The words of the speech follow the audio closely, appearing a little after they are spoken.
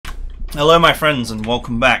Hello my friends and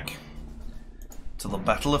welcome back to the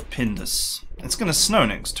Battle of Pindus. It's gonna snow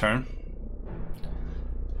next turn.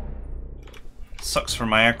 Sucks for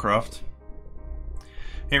my aircraft.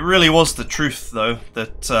 It really was the truth though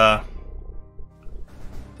that that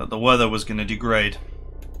the weather was gonna degrade.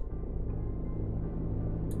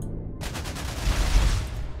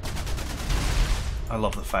 I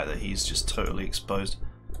love the fact that he's just totally exposed.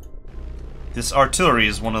 This artillery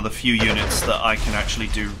is one of the few units that I can actually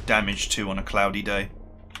do damage to on a cloudy day.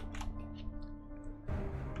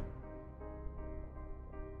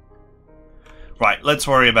 Right, let's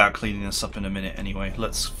worry about cleaning this up in a minute anyway.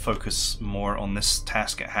 Let's focus more on this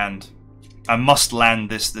task at hand. I must land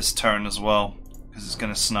this turn as well, because it's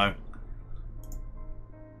going to snow.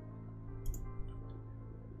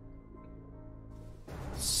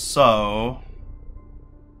 So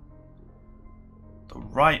the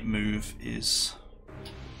right move is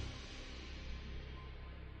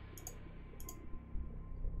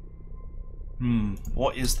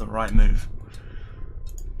what is the right move?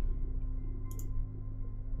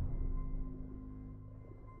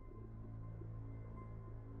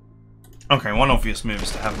 Okay, one obvious move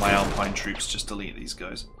is to have my Alpine troops just delete these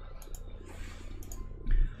guys.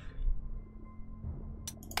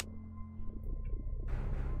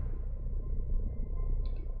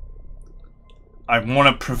 I want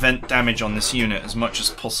to prevent damage on this unit as much as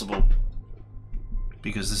possible,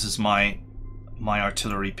 because this is my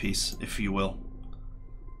artillery piece, if you will.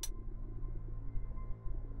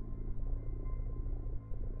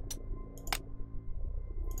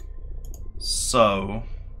 So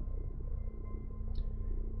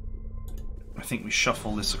I think we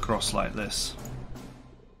shuffle this across like this.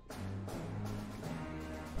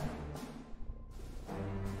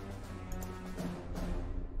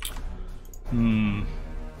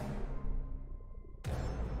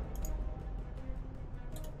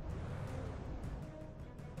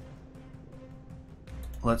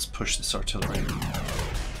 Let's push this artillery.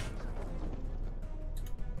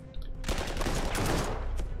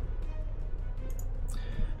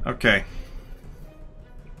 Okay.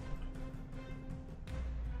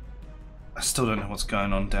 I still don't know what's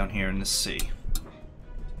going on down here in this sea.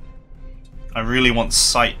 I really want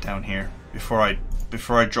sight down here before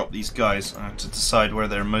I drop these guys. I have to decide where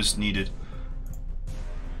they're most needed.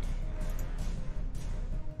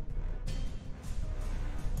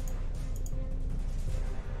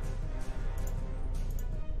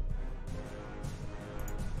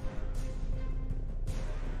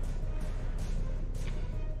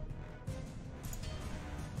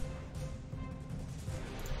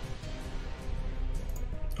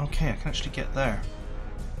 Okay, I can actually get there.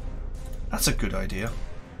 That's a good idea.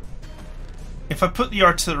 If I put the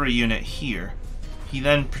artillery unit here, he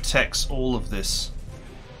then protects all of this.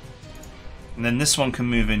 And then this one can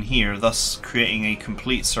move in here, thus creating a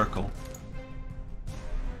complete circle.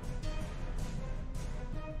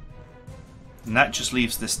 And that just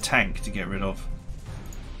leaves this tank to get rid of.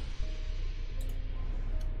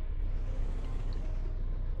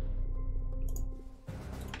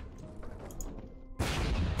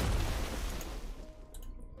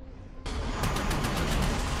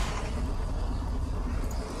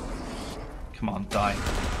 Come on, die.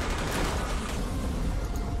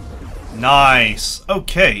 Nice!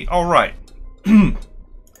 Okay, alright.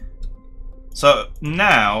 So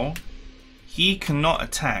now he cannot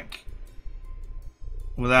attack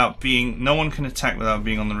without being... No one can attack without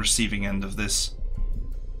being on the receiving end of this.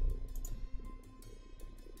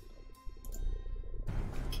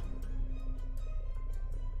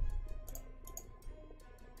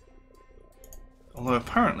 Although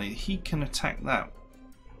apparently he can attack that.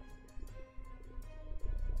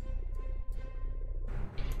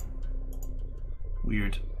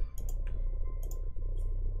 Weird.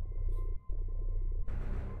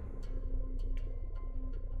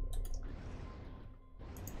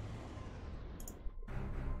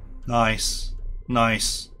 Nice.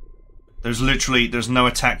 Nice. There's no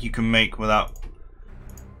attack you can make without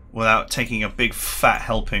taking a big fat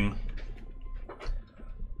helping.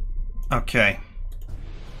 Okay.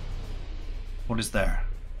 What is there?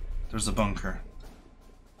 There's a bunker.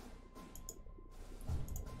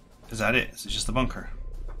 Is that it? Is it just the bunker?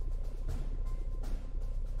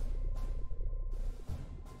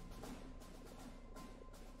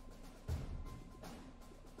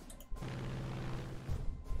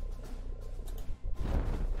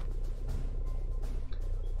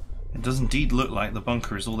 It does indeed look like the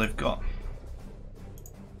bunker is all they've got.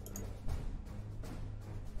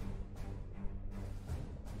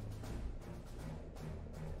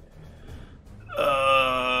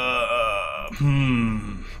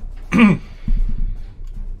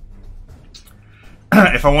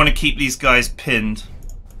 if I want to keep these guys pinned,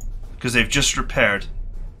 because they've just repaired.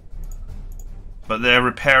 But their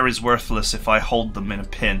repair is worthless if I hold them in a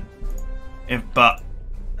pin.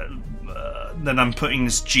 Then I'm putting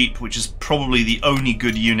this Jeep, which is probably the only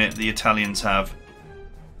good unit the Italians have.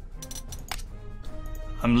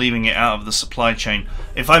 I'm leaving it out of the supply chain.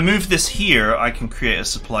 If I move this here, I can create a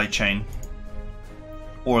supply chain.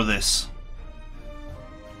 Or this.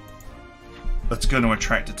 That's going to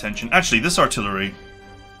attract attention. Actually, this artillery...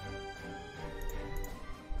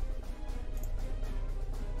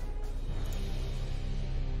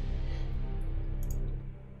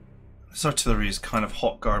 This artillery is kind of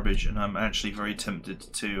hot garbage, and I'm actually very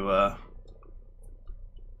tempted to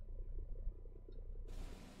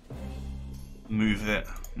move it.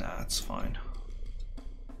 Nah, it's fine.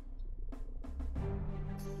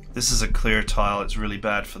 This is a clear tile. It's really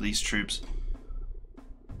bad for these troops.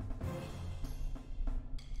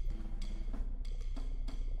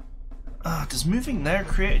 Does moving there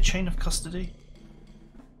create a chain of custody?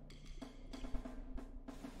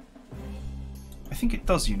 I think it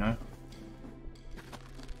does, you know.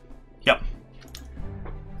 Yep.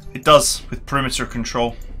 It does, with perimeter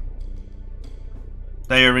control.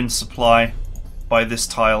 They are in supply by this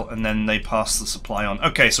tile, and then they pass the supply on.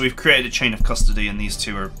 Okay, so we've created a chain of custody, and these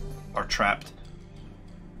two are trapped.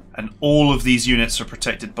 And all of these units are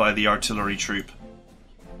protected by the artillery troop.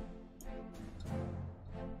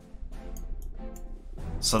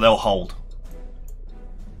 So they'll hold.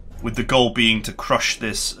 With the goal being to crush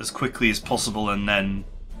this as quickly as possible, and then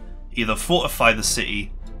either fortify the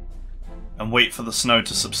city and wait for the snow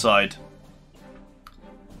to subside,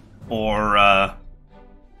 or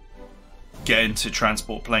get into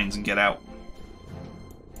transport planes and get out.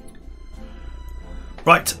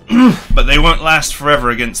 Right, but they won't last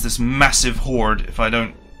forever against this massive horde if I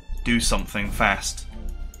don't do something fast.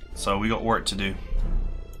 So we got work to do.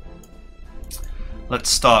 Let's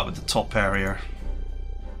start with the top area.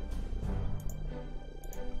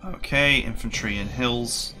 Okay, infantry in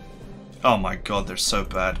hills. Oh my god, they're so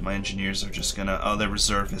bad. My engineers are just gonna... Oh, they're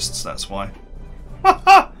reservists, that's why.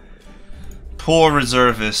 Poor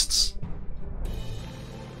reservists.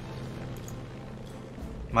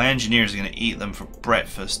 My engineers are gonna eat them for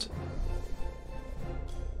breakfast.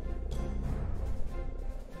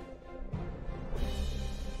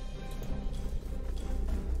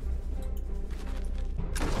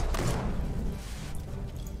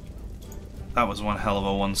 That was one hell of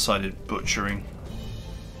a one-sided butchering.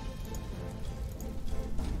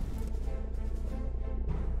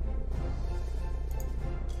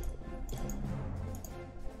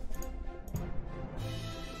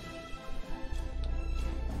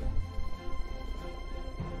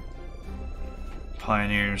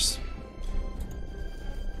 Pioneers.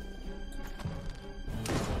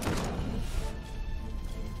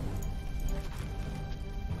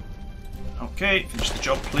 Okay, finish the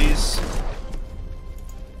job, please.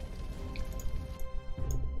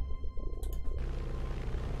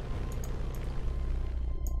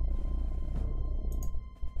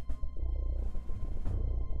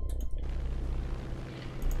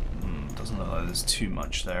 Doesn't look like there's too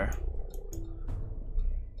much there.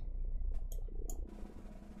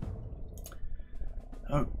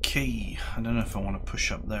 Okay, I don't know if I want to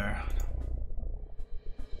push up there.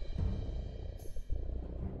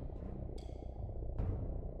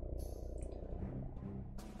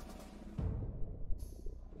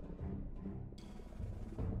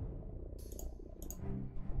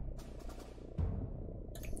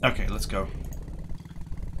 Okay, let's go.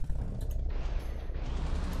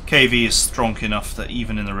 KV is strong enough that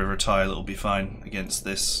even in the river tile it'll be fine against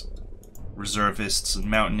this reservists and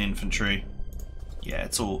mountain infantry. Yeah,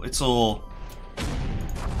 it's all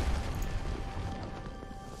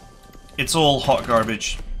hot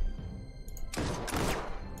garbage.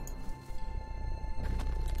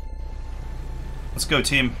 Let's go,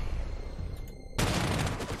 team.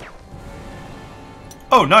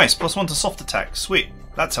 Oh, nice. +1 to soft attack. Sweet.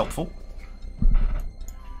 That's helpful.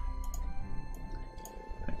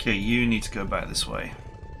 Okay, you need to go back this way.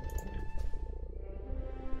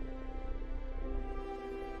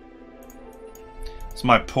 So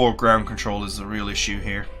my poor ground control is the real issue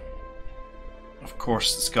here. Of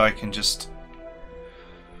course, this guy can just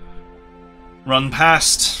run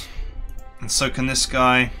past, and so can this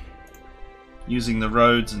guy, using the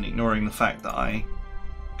roads and ignoring the fact that I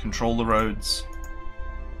control the roads.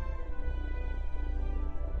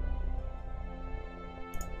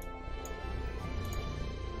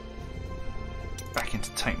 Back into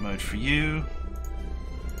tank mode for you.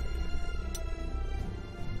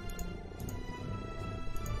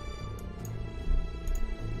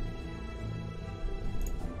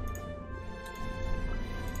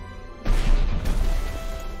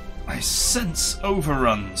 sense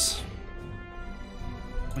overruns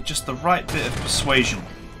with just the right bit of persuasion.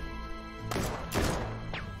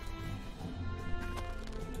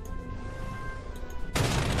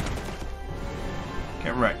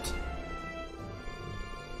 Get wrecked.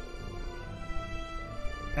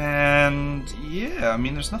 And yeah, I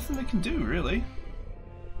mean, there's nothing they can do really.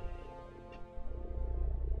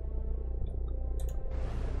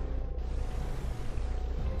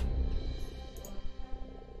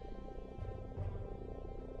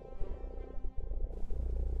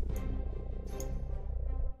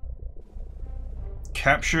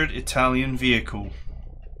 Captured Italian vehicle.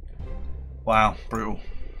 Wow, brutal.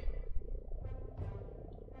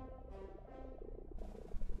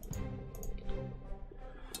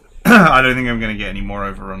 I don't think I'm going to get any more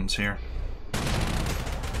overruns here.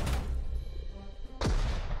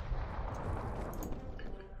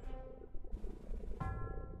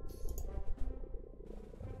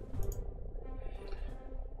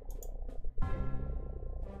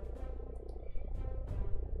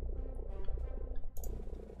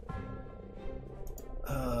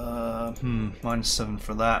 -7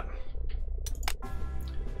 for that.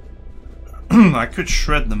 I could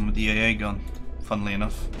shred them with the AA gun, funnily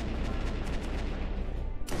enough.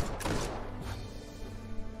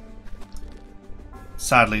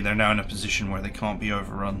 Sadly, they're now in a position where they can't be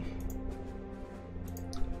overrun.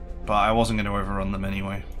 But I wasn't going to overrun them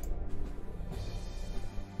anyway.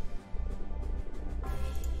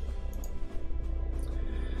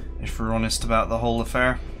 If we're honest about the whole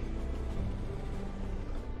affair.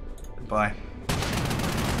 Goodbye.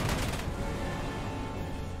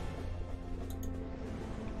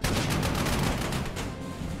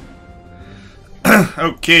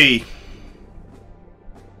 Okay.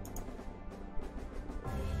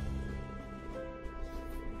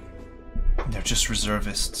 They're just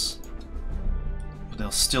reservists. But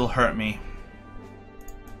they'll still hurt me.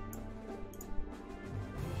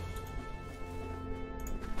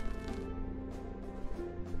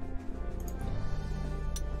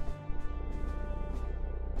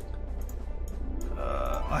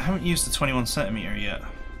 I haven't used the 21 centimeter yet.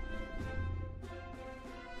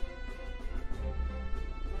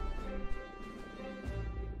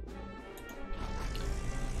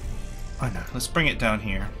 I know. Let's bring it down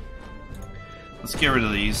here. Let's get rid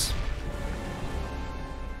of these.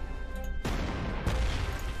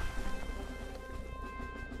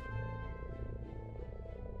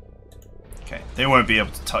 Okay, they won't be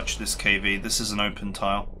able to touch this KV. This is an open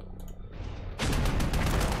tile.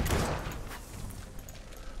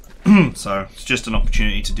 So, it's just an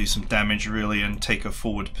opportunity to do some damage, really, and take a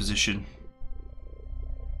forward position.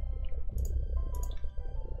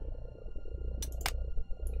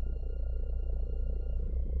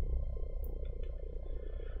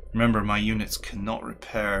 Remember, my units cannot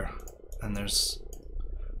repair, and there's...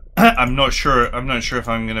 I'm not sure if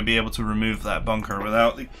I'm going to be able to remove that bunker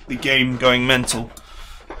without the game going mental.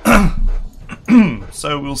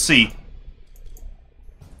 So we'll see.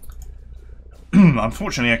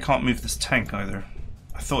 Unfortunately, I can't move this tank either.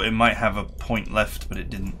 I thought it might have a point left, but it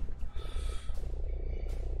didn't.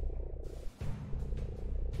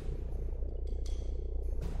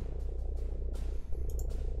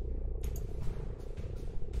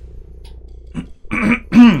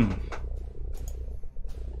 Do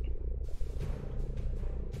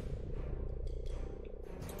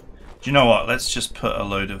you know what? Let's just put a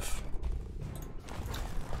load of...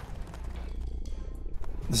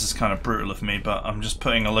 This is kind of brutal of me, but I'm just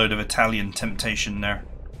putting a load of Italian temptation there.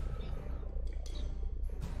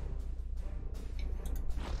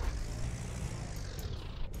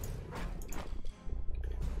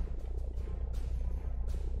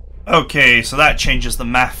 Okay, so that changes the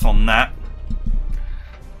math on that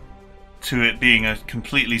to it being a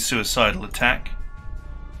completely suicidal attack.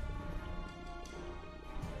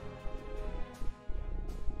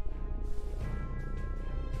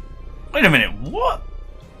 Wait a minute, what?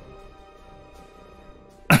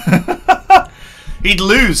 He'd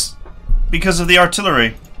lose because of the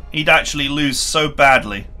artillery. He'd actually lose so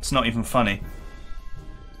badly. It's not even funny.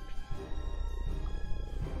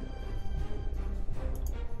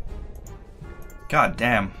 God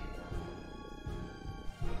damn.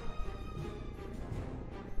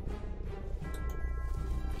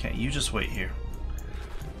 Okay, you just wait here.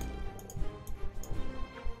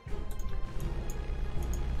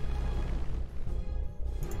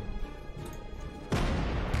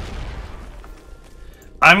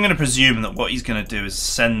 I'm going to presume that what he's going to do is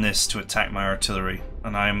send this to attack my artillery,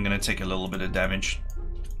 and I'm going to take a little bit of damage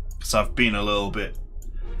because I've been a little bit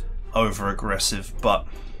over aggressive, but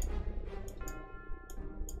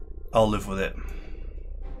I'll live with it.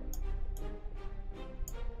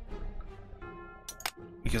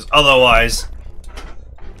 Because otherwise,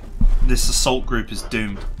 this assault group is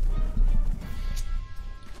doomed.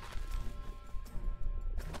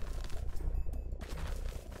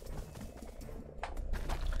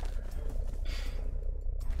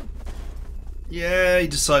 Yeah, he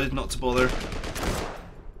decided not to bother.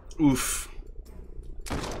 Oof.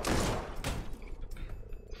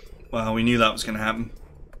 Well, we knew that was going to happen.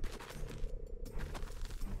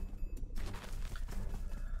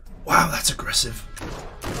 Wow, that's aggressive.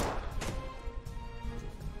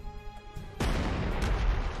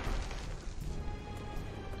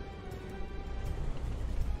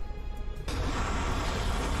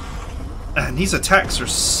 And these attacks are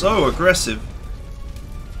so aggressive.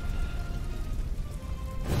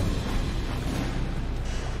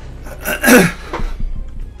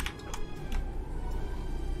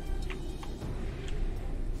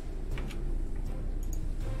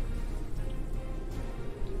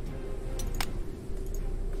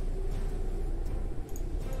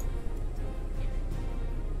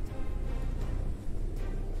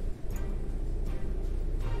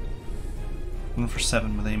 For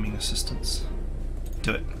 7 with aiming assistance.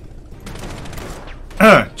 Do it.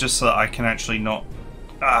 Just so that I can actually not...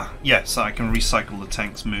 yeah, so I can recycle the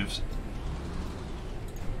tank's moves.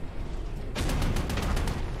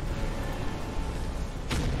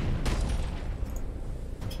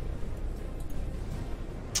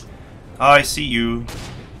 I see you.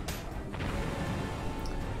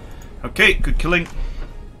 Okay, good killing.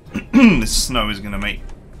 This snow is going to make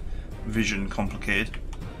vision complicated.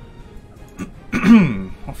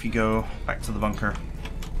 Off you go, back to the bunker.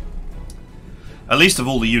 At least of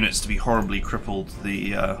all the units to be horribly crippled,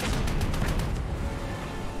 the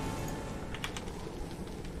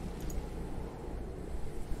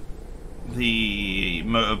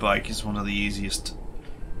motorbike is one of the easiest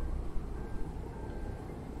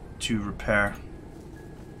to repair.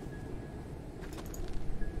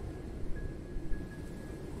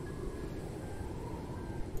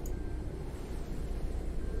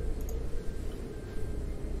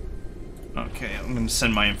 Okay, I'm going to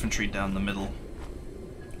send my infantry down the middle,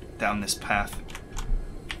 down this path.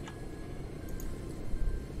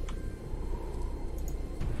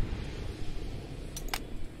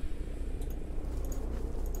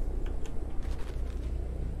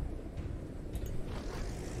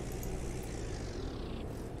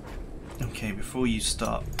 Okay, before you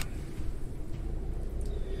start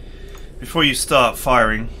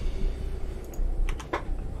firing,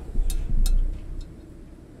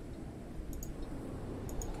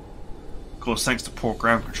 of course, thanks to poor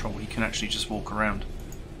ground control, he can actually just walk around.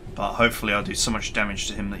 But hopefully I'll do so much damage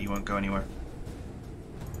to him that he won't go anywhere.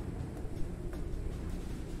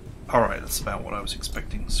 Alright, that's about what I was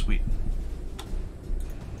expecting. Sweet.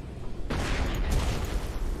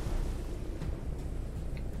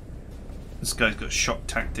 This guy's got shock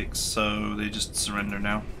tactics, so they just surrender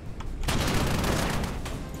now.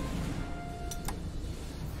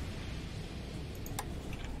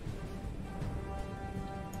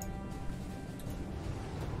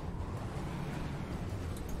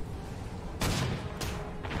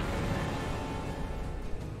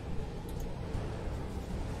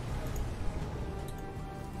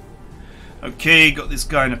 Okay, got this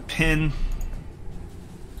guy in a pin.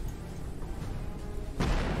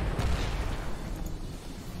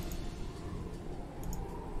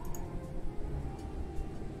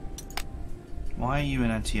 Why are you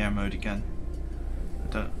in anti-air mode again? I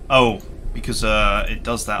don't... Oh, because it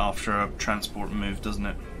does that after a transport move, doesn't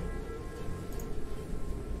it?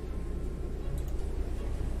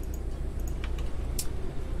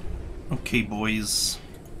 Okay, boys.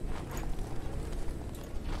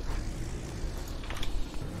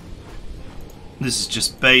 This is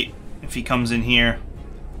just bait. If he comes in here,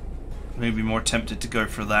 maybe more tempted to go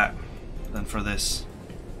for that than for this.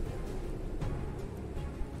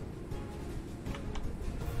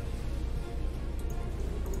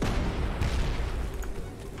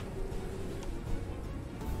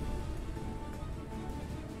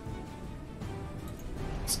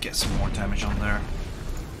 Let's get some more damage on there.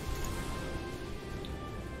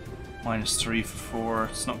 -3 for 4.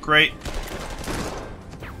 It's not great.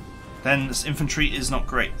 Then this infantry is not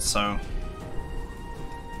great, so...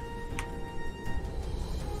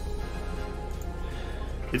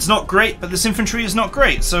 It's not great, but this infantry is not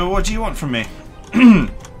great, so what do you want from me?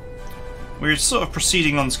 We're sort of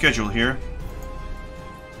proceeding on schedule here.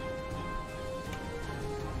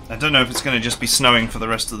 I don't know if it's going to just be snowing for the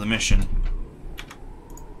rest of the mission.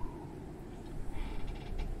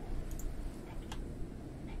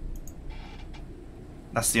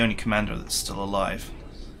 That's the only commander that's still alive.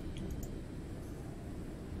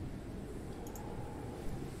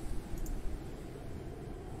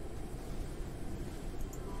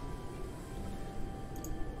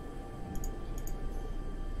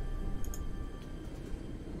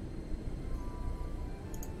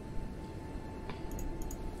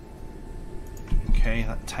 apparently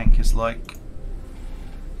that tank is like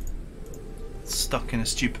stuck in a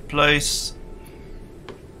stupid place.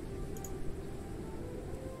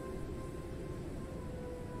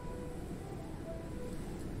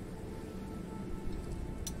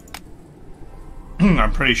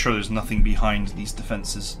 I'm pretty sure there's nothing behind these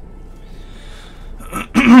defenses.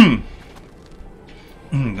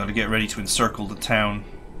 Gotta get ready to encircle the town.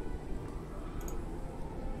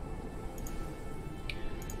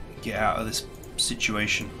 Get out of this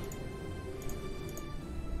situation.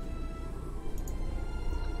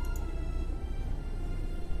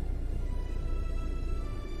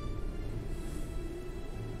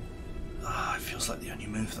 It feels like the only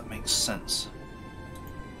move that makes sense.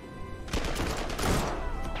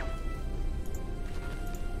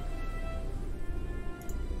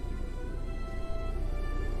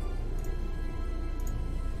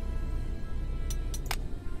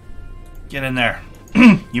 Get in there.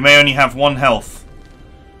 You may only have 1 health,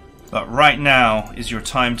 but right now is your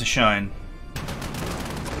time to shine.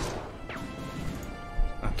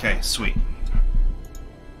 Okay, sweet.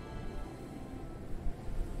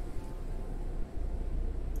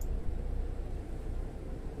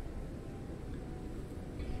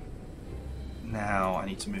 Now I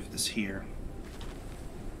need to move this here.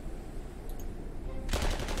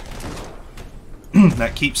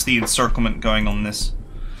 That keeps the encirclement going on this.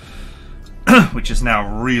 Which is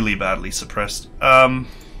now really badly suppressed. Can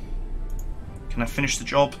I finish the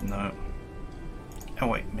job? No. Oh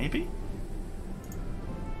wait, maybe?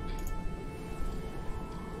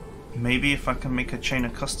 Maybe if I can make a chain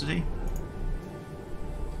of custody?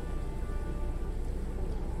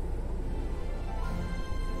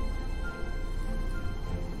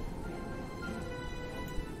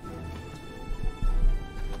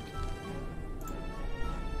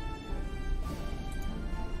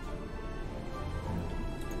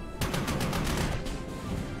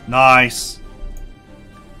 Nice.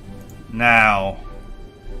 Now.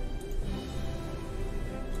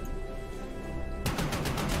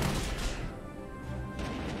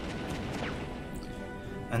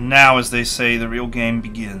 And now, as they say, the real game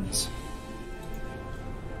begins.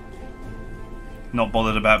 Not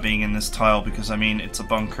bothered about being in this tile because, I mean, it's a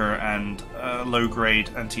bunker and a low-grade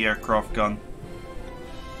anti-aircraft gun.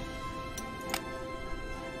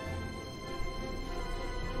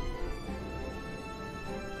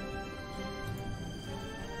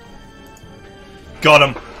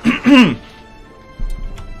 Got him.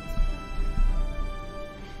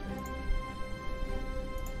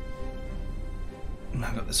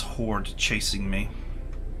 I've got this horde chasing me.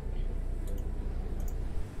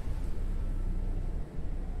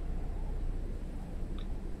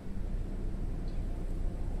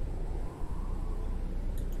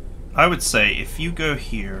 I would say if you go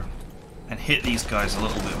here and hit these guys a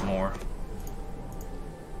little bit more,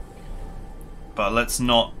 but let's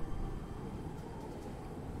not.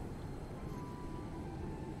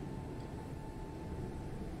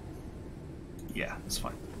 Yeah, it's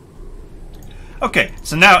fine. Okay,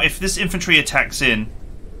 so now if this infantry attacks in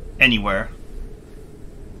anywhere,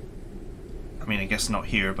 I mean, I guess not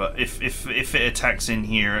here, but if it attacks in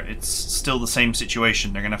here, it's still the same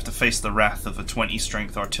situation. They're going to have to face the wrath of a 20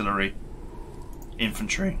 strength artillery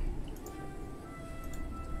infantry.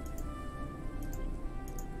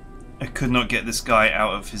 I could not get this guy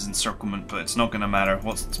out of his encirclement, but it's not going to matter.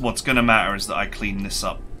 What's going to matter is that I clean this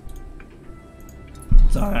up.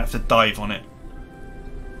 So I have to dive on it.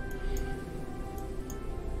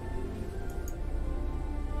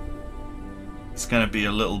 It's going to be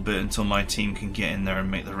a little bit until my team can get in there and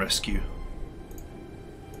make the rescue.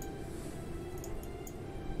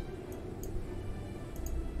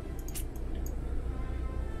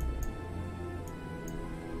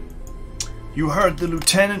 You heard the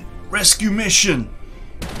lieutenant. Rescue mission!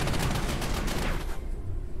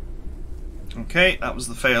 Okay, that was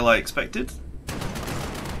the fail I expected.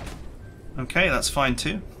 Okay, that's fine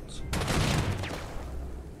too.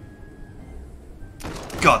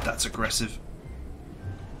 God, that's aggressive.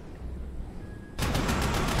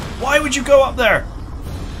 Why would you go up there?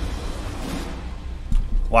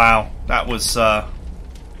 Wow, that was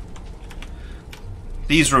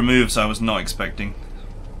these removes I was not expecting.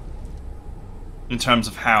 In terms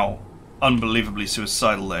of how unbelievably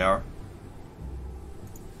suicidal they are.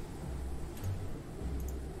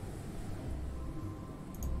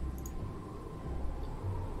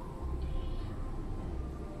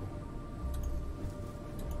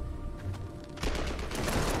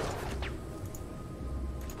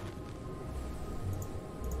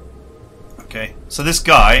 Okay, so this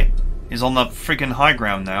guy is on the friggin' high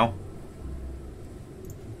ground now.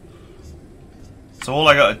 So all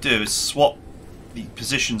I gotta do is swap the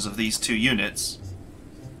positions of these two units.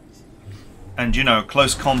 And, you know,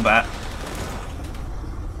 close combat.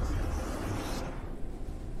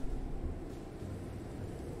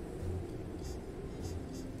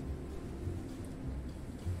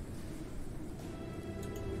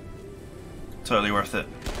 Totally worth it.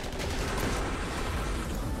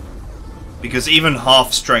 Because even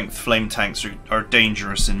half-strength flame tanks are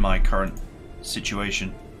dangerous in my current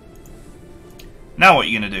situation. Now what are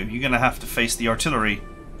you going to do? You're going to have to face the artillery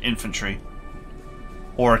infantry.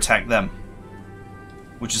 Or attack them.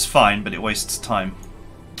 Which is fine, but it wastes time.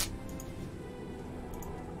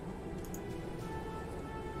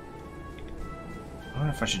 I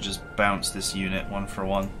wonder if I should just bounce this unit one for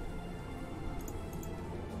one.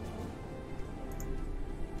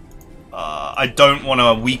 I don't want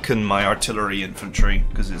to weaken my artillery infantry,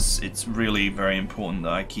 because it's really very important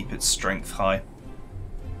that I keep its strength high.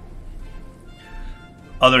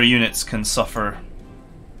 Other units can suffer.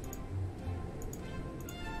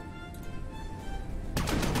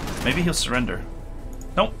 Maybe he'll surrender.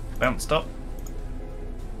 Nope, bounced up.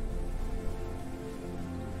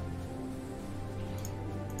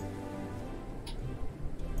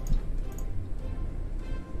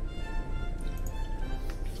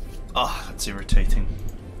 Ah, that's irritating.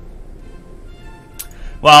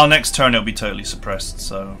 Well, next turn it'll be totally suppressed,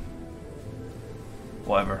 so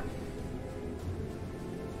whatever.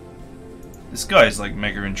 This guy's like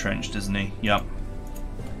mega entrenched, isn't he? Yep.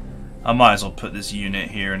 I might as well put this unit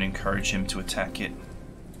here and encourage him to attack it.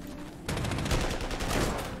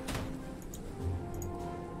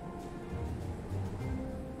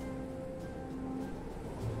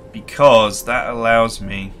 Because that allows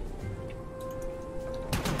me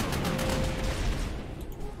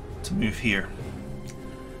to move here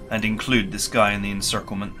and include this guy in the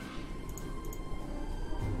encirclement.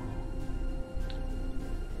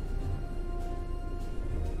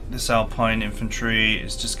 This Alpine infantry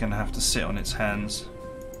is just going to have to sit on its hands.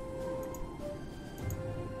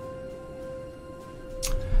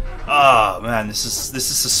 Ah, man, this is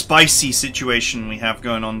a spicy situation we have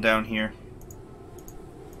going on down here.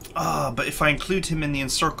 Ah, but if I include him in the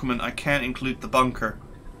encirclement, I can't include the bunker.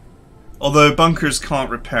 Although bunkers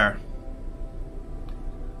can't repair.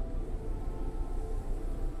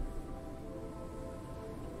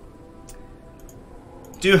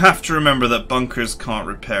 Do have to remember that bunkers can't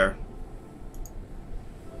repair.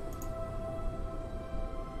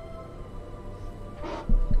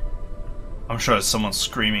 I'm sure there's someone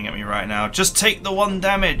screaming at me right now. Just take the one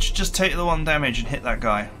damage! Just take the one damage and hit that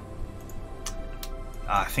guy.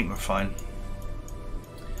 I think we're fine.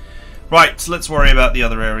 Right, so let's worry about the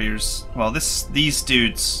other areas. Well, these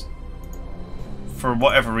dudes, for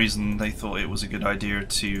whatever reason, they thought it was a good idea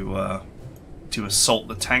to assault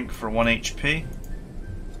the tank for 1 HP.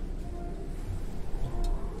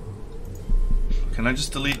 Can I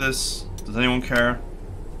just delete this? Does anyone care?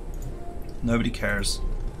 Nobody cares.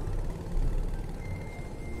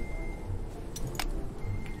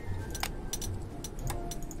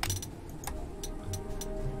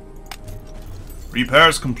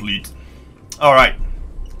 Repairs complete. Alright.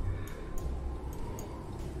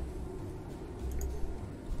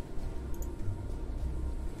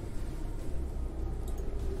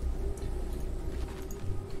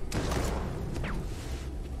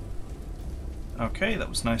 Okay, that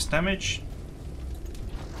was nice damage.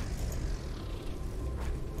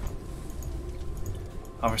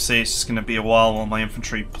 Obviously, it's just going to be a while my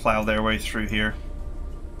infantry plow their way through here.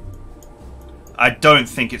 I don't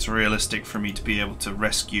think it's realistic for me to be able to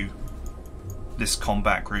rescue this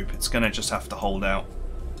combat group. It's going to just have to hold out.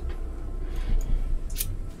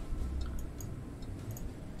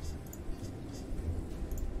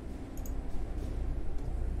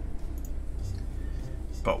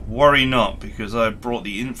 But worry not, because I brought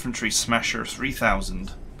the Infantry Smasher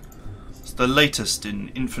 3000. It's the latest in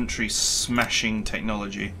infantry smashing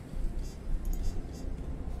technology.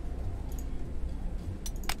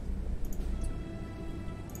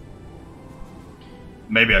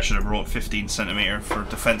 Maybe I should have brought 15cm for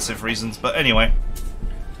defensive reasons, but anyway.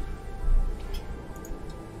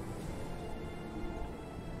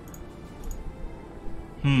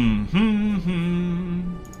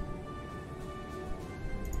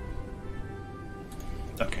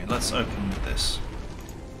 Okay, let's open this.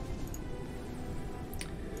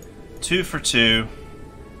 2 for 2.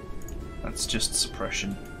 That's just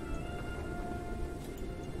suppression.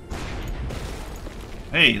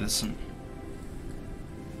 Hey, there's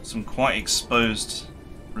some quite exposed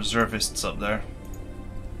reservists up there.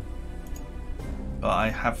 But I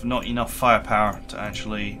have not enough firepower to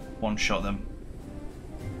actually one-shot them.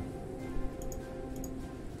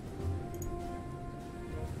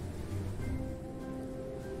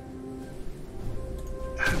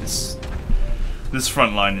 This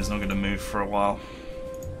front line is not going to move for a while.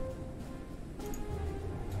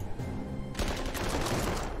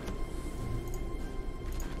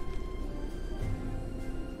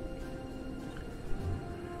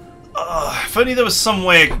 If only there was some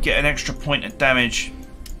way I could get an extra point of damage.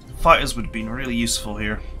 Fighters would have been really useful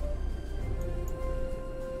here.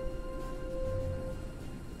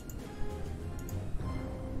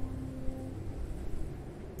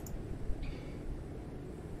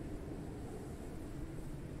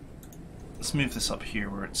 Let's move this up here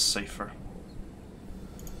where it's safer.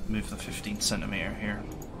 Move the 15 centimeter here.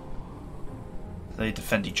 They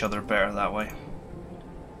defend each other better that way.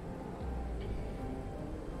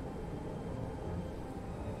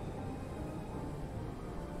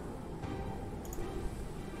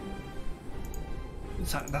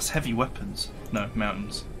 That's heavy weapons. No,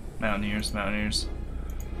 mountains. Mountaineers, mountaineers.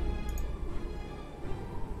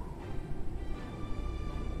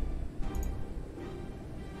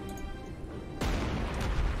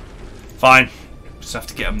 Fine. Just have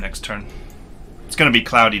to get them next turn. It's going to be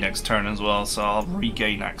cloudy next turn as well, so I'll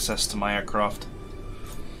regain access to my aircraft.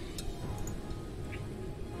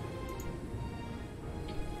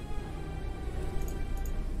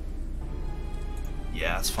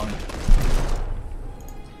 Yeah, that's fine.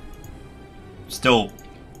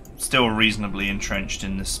 Still reasonably entrenched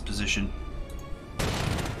in this position.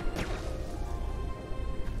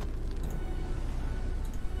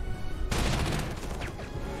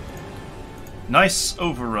 Nice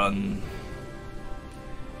overrun.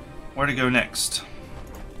 Where to go next?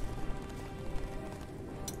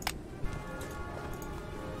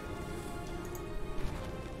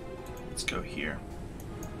 Let's go here.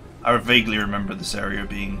 I vaguely remember this area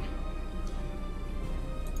being,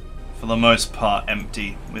 for the most part,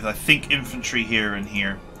 empty, with I think infantry here and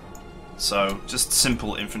here. So, just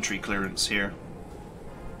simple infantry clearance here.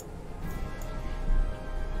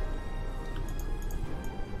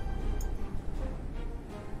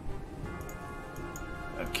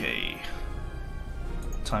 Okay.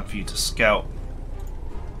 Time for you to scout.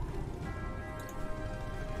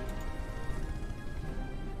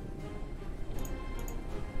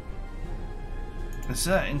 Is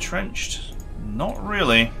that entrenched? Not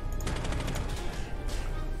really.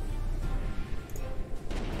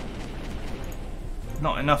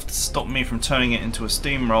 Not enough to stop me from turning it into a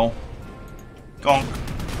steamroll. Gonk.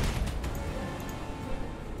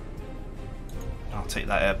 I'll take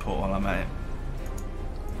that airport while I'm at it.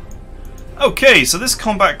 Okay, so this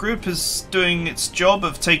combat group is doing its job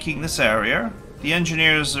of taking this area. The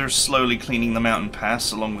engineers are slowly cleaning the mountain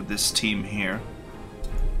pass along with this team here.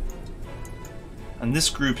 And this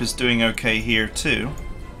group is doing okay here too.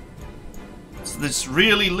 So this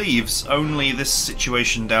really leaves only this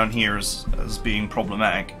situation down here as being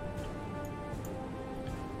problematic.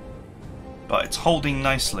 But it's holding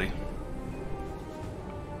nicely.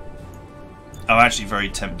 I'm actually very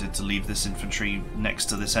tempted to leave this infantry next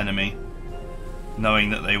to this enemy,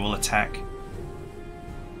 knowing that they will attack.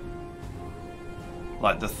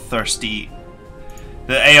 Like the thirsty...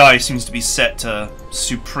 The AI seems to be set to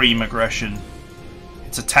supreme aggression.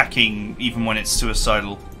 It's attacking even when it's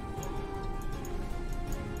suicidal.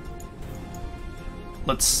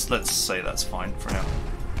 Let's say that's fine for now.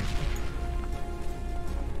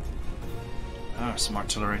 Ah, some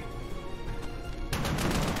artillery.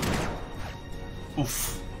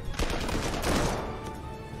 Oof.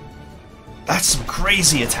 That's some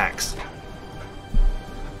crazy attacks.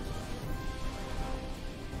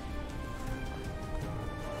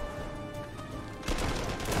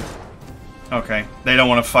 Okay, they don't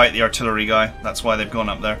want to fight the artillery guy. That's why they've gone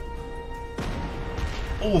up there.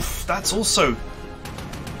 Oof, that's also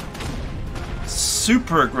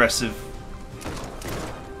super aggressive.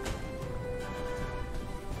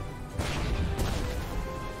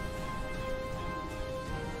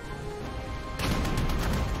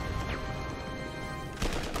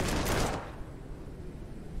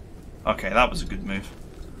 Okay, that was a good move.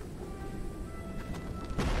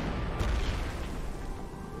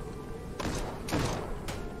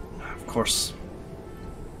 Of course,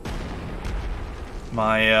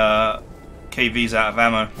 my KV's out of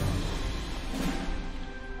ammo.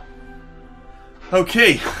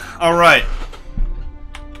 Okay, alright.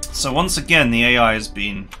 So once again, the AI has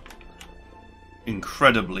been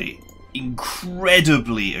incredibly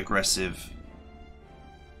aggressive.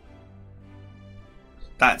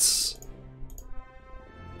 That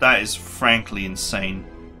is frankly insane.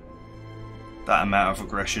 That amount of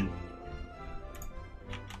aggression.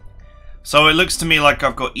 So it looks to me like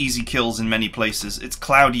I've got easy kills in many places. It's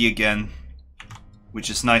cloudy again, which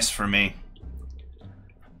is nice for me.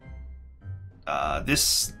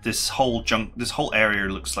 this whole area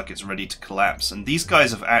looks like it's ready to collapse, and these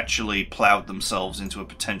guys have actually plowed themselves into a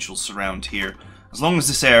potential surround here. As long as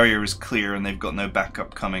this area is clear and they've got no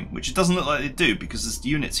backup coming, which it doesn't look like they do because there's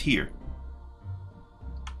units here.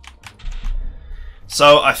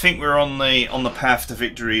 So I think we're on the path to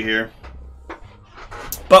victory here,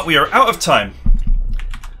 but we are out of time.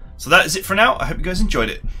 So that is it for now. I hope you guys enjoyed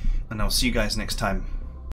it, and I'll see you guys next time.